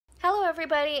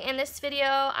everybody, in this video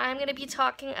I'm going to be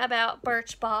talking about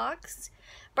Birchbox.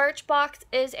 Birchbox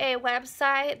is a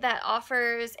website that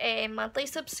offers a monthly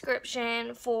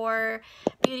subscription for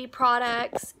beauty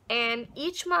products, and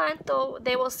each month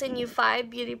they will send you 5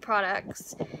 beauty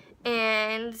products,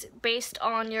 and based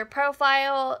on your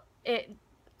profile it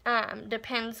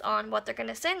depends on what they're going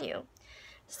to send you.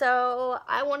 So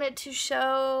I wanted to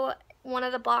show one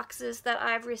of the boxes that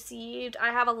I've received.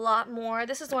 I have a lot more.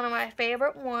 This is one of my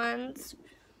favorite ones.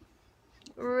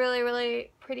 Really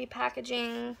pretty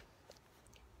packaging.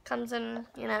 Comes in,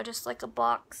 just like a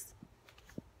box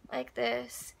like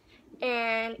this.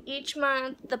 And each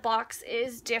month the box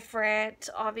is different,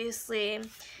 obviously.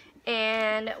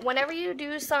 And whenever you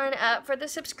do sign up for the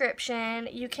subscription,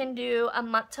 you can do a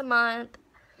month-to-month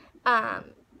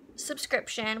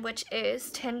subscription, which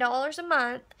is $10 a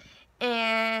month.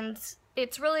 And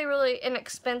it's really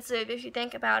inexpensive if you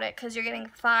think about it, because you're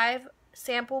getting 5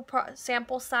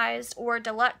 sample sized or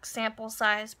deluxe sample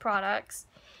sized products,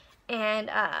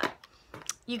 and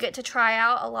you get to try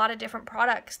out a lot of different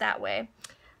products that way.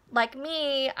 Like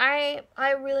me, I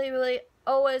really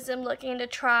always am looking to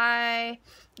try,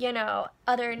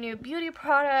 other new beauty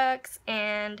products,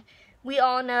 and we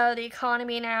all know the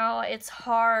economy now, it's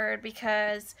hard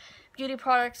because beauty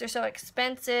products are so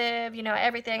expensive.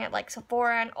 Everything at like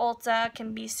Sephora and Ulta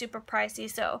can be super pricey.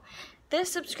 So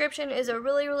this subscription is a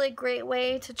really great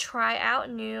way to try out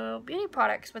new beauty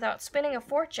products without spending a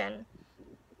fortune.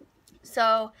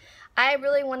 So I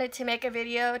really wanted to make a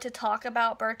video to talk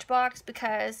about Birchbox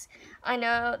because I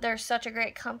know they're such a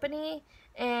great company,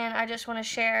 and I just want to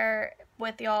share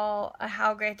with y'all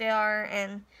how great they are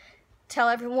and tell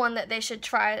everyone that they should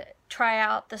try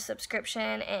out the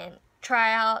subscription and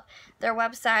try out their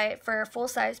website for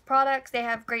full-size products. They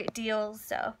have great deals.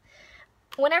 So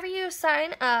whenever you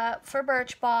sign up for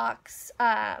Birchbox,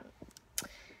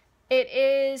 it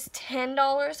is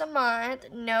 $10 a month,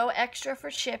 no extra for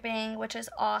shipping, which is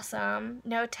awesome.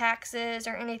 No taxes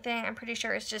or anything. I'm pretty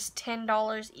sure it's just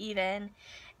 $10 even.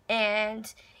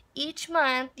 And each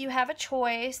month you have a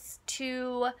choice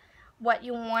to what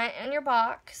you want in your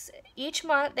box. Each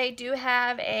month they do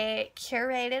have a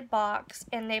curated box,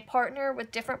 and they partner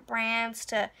with different brands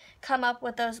to come up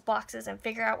with those boxes and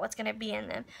figure out what's going to be in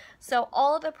them. So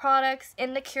all of the products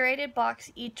in the curated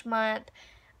box each month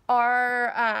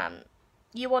are,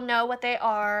 you will know what they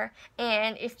are,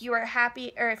 and if you are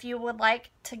happy, or if you would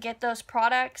like to get those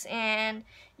products and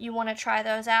you want to try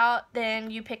those out,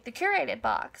 then you pick the curated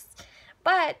box.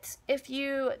 But if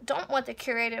you don't want the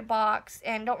curated box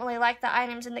and don't really like the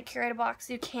items in the curated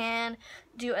box, you can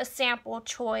do a sample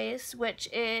choice, which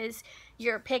is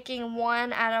you're picking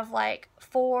one out of like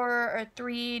 4 or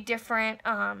 3 different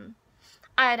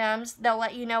items. They'll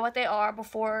let you know what they are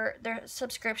before their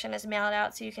subscription is mailed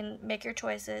out, so you can make your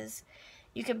choices.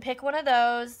 You can pick one of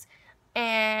those,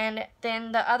 and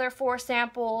then the other 4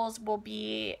 samples will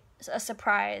be a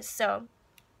surprise. So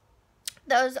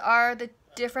those are the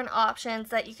different options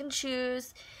that you can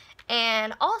choose.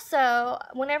 And also,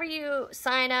 whenever you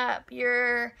sign up,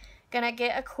 you're gonna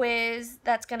get a quiz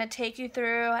that's gonna take you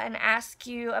through and ask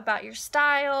you about your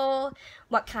style,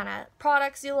 what kind of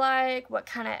products you like, what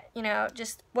kind of,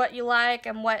 just what you like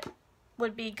and what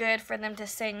would be good for them to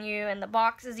send you in the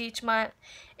boxes each month.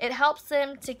 It helps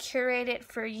them to curate it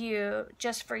for you,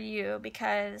 just for you,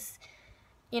 because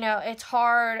it's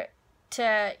hard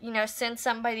to send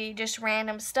somebody just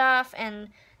random stuff and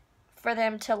for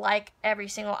them to like every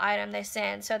single item they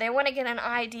send. So they want to get an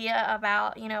idea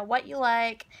about what you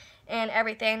like and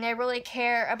everything. They really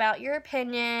care about your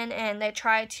opinion, and they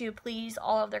try to please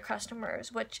all of their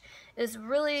customers, which is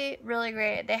really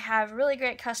great. They have really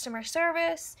great customer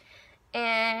service,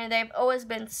 and they've always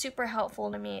been super helpful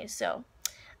to me. So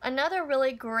another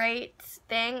really great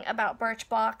thing about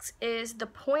Birchbox is the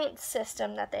point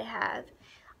system that they have.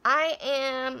 I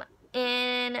am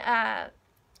in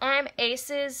I'm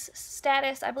ACES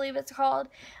status, I believe it's called.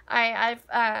 I've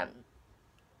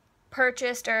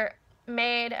purchased or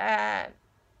made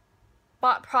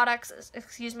bought products,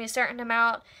 a certain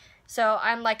amount. So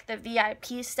I'm like the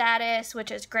VIP status,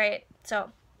 which is great.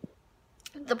 So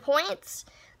the points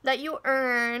that you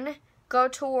earn go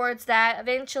towards that.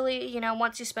 Eventually,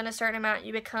 once you spend a certain amount,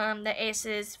 you become the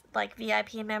ACES like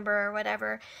VIP member or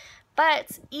whatever.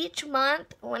 But each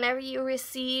month, whenever you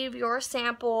receive your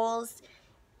samples,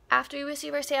 after you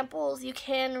receive your samples, you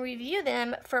can review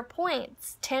them for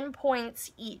points, 10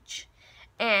 points each.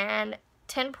 And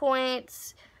 10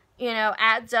 points,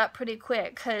 adds up pretty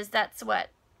quick, because that's what,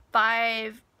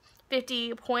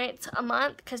 50 points a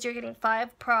month, because you're getting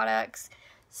 5 products.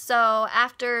 So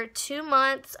after 2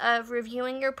 months of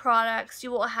reviewing your products,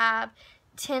 you will have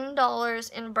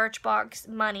 $10 in Birchbox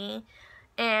money,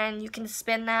 and you can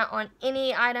spend that on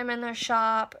any item in their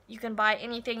shop. You can buy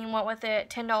anything you want with it,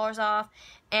 $10 off,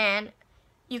 and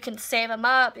you can save them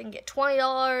up and get $20,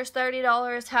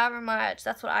 $30, however much.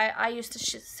 That's what I used to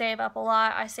save up a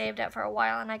lot. I saved up for a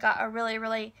while, and I got a really,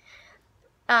 really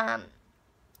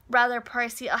rather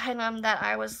pricey item that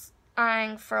I was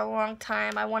eyeing for a long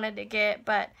time. I wanted to get,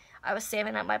 but I was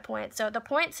saving up my points. So the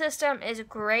point system is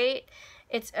great.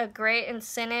 It's a great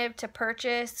incentive to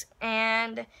purchase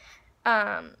and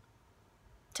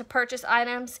to purchase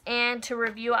items and to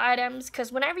review items,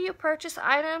 because whenever you purchase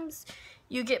items,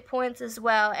 you get points as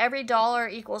well. Every dollar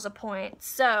equals a point.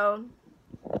 So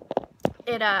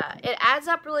it adds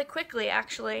up really quickly,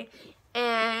 actually,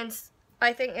 and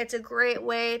I think it's a great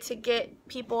way to get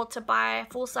people to buy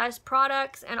full-size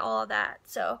products and all of that.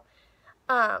 So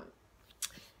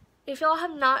if y'all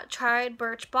have not tried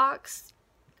Birchbox,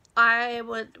 I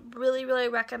would really, really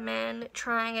recommend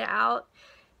trying it out.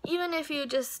 Even if you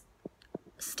just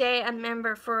stay a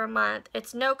member for a month,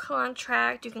 it's no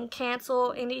contract. You can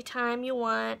cancel anytime you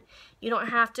want. You don't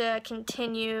have to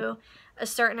continue a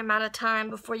certain amount of time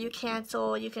before you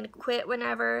cancel. You can quit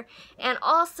whenever. And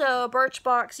also,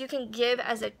 Birchbox you can give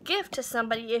as a gift to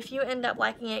somebody if you end up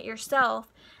liking it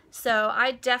yourself. So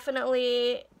I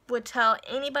definitely would tell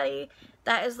anybody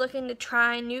that is looking to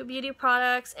try new beauty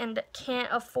products and can't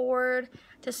afford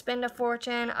to spend a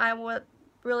fortune, I would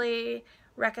really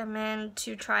recommend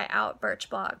to try out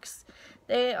Birchbox.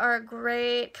 They are a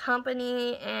great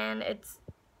company, and it's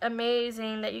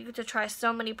amazing that you get to try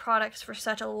so many products for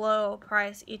such a low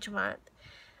price each month.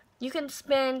 You can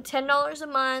spend $10 a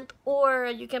month, or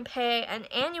you can pay an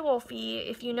annual fee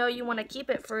if you know you want to keep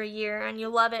it for a year and you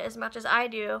love it as much as I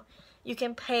do. You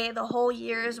can pay the whole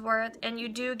year's worth, and you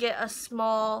do get a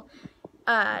small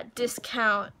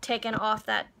discount taken off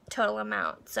that total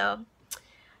amount. So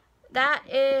that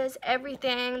is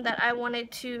everything that I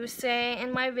wanted to say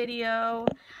in my video.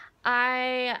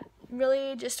 I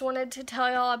really just wanted to tell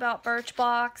y'all about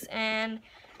Birchbox and,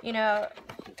 you know,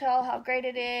 tell how great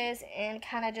it is and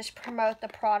kind of just promote the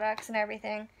products and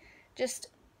everything. Just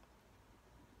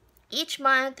each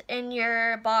month in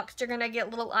your box, you're going to get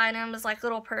little items like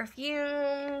little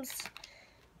perfumes,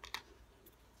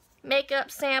 makeup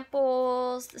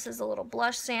samples. This is a little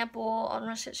blush sample. I'm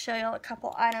going to show you a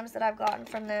couple items that I've gotten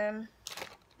from them.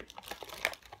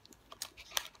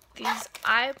 These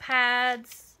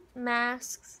iPads,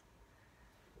 masks,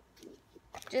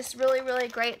 just really, really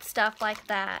great stuff like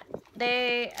that.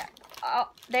 They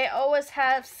always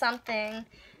have something,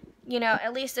 you know,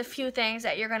 at least a few things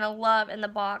that you're going to love in the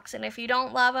box. And if you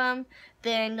don't love them,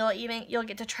 then you'll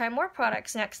get to try more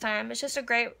products next time. It's just a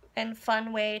great and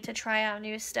fun way to try out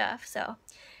new stuff. So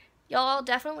y'all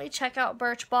definitely check out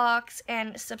Birchbox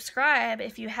and subscribe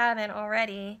if you haven't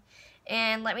already.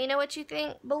 And let me know what you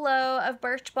think below of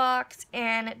Birchbox.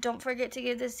 And don't forget to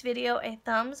give this video a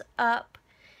thumbs up.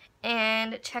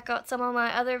 And check out some of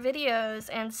my other videos.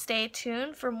 And stay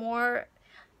tuned for more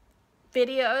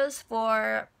videos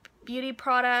for beauty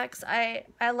products. I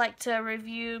like to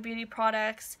review beauty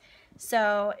products.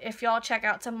 So if y'all check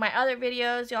out some of my other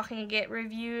videos, y'all can get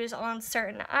reviews on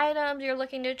certain items you're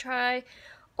looking to try.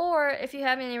 Or if you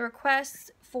have any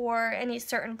requests for any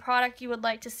certain product you would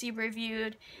like to see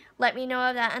reviewed, let me know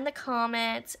of that in the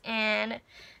comments. And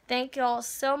thank y'all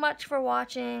so much for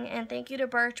watching, and thank you to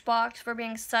Birchbox for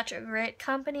being such a great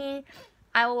company.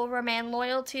 I will remain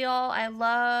loyal to y'all. I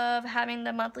love having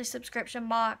the monthly subscription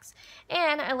box,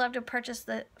 and I love to purchase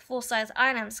the full-size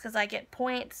items because I get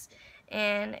points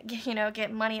and, you know,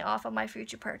 get money off of my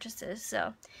future purchases.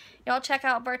 So y'all check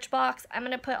out Birchbox. I'm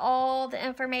going to put all the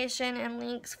information and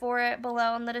links for it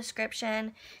below in the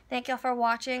description. Thank y'all for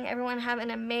watching. Everyone have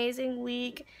an amazing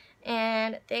week,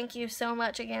 and thank you so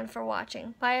much again for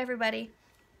watching. Bye, everybody.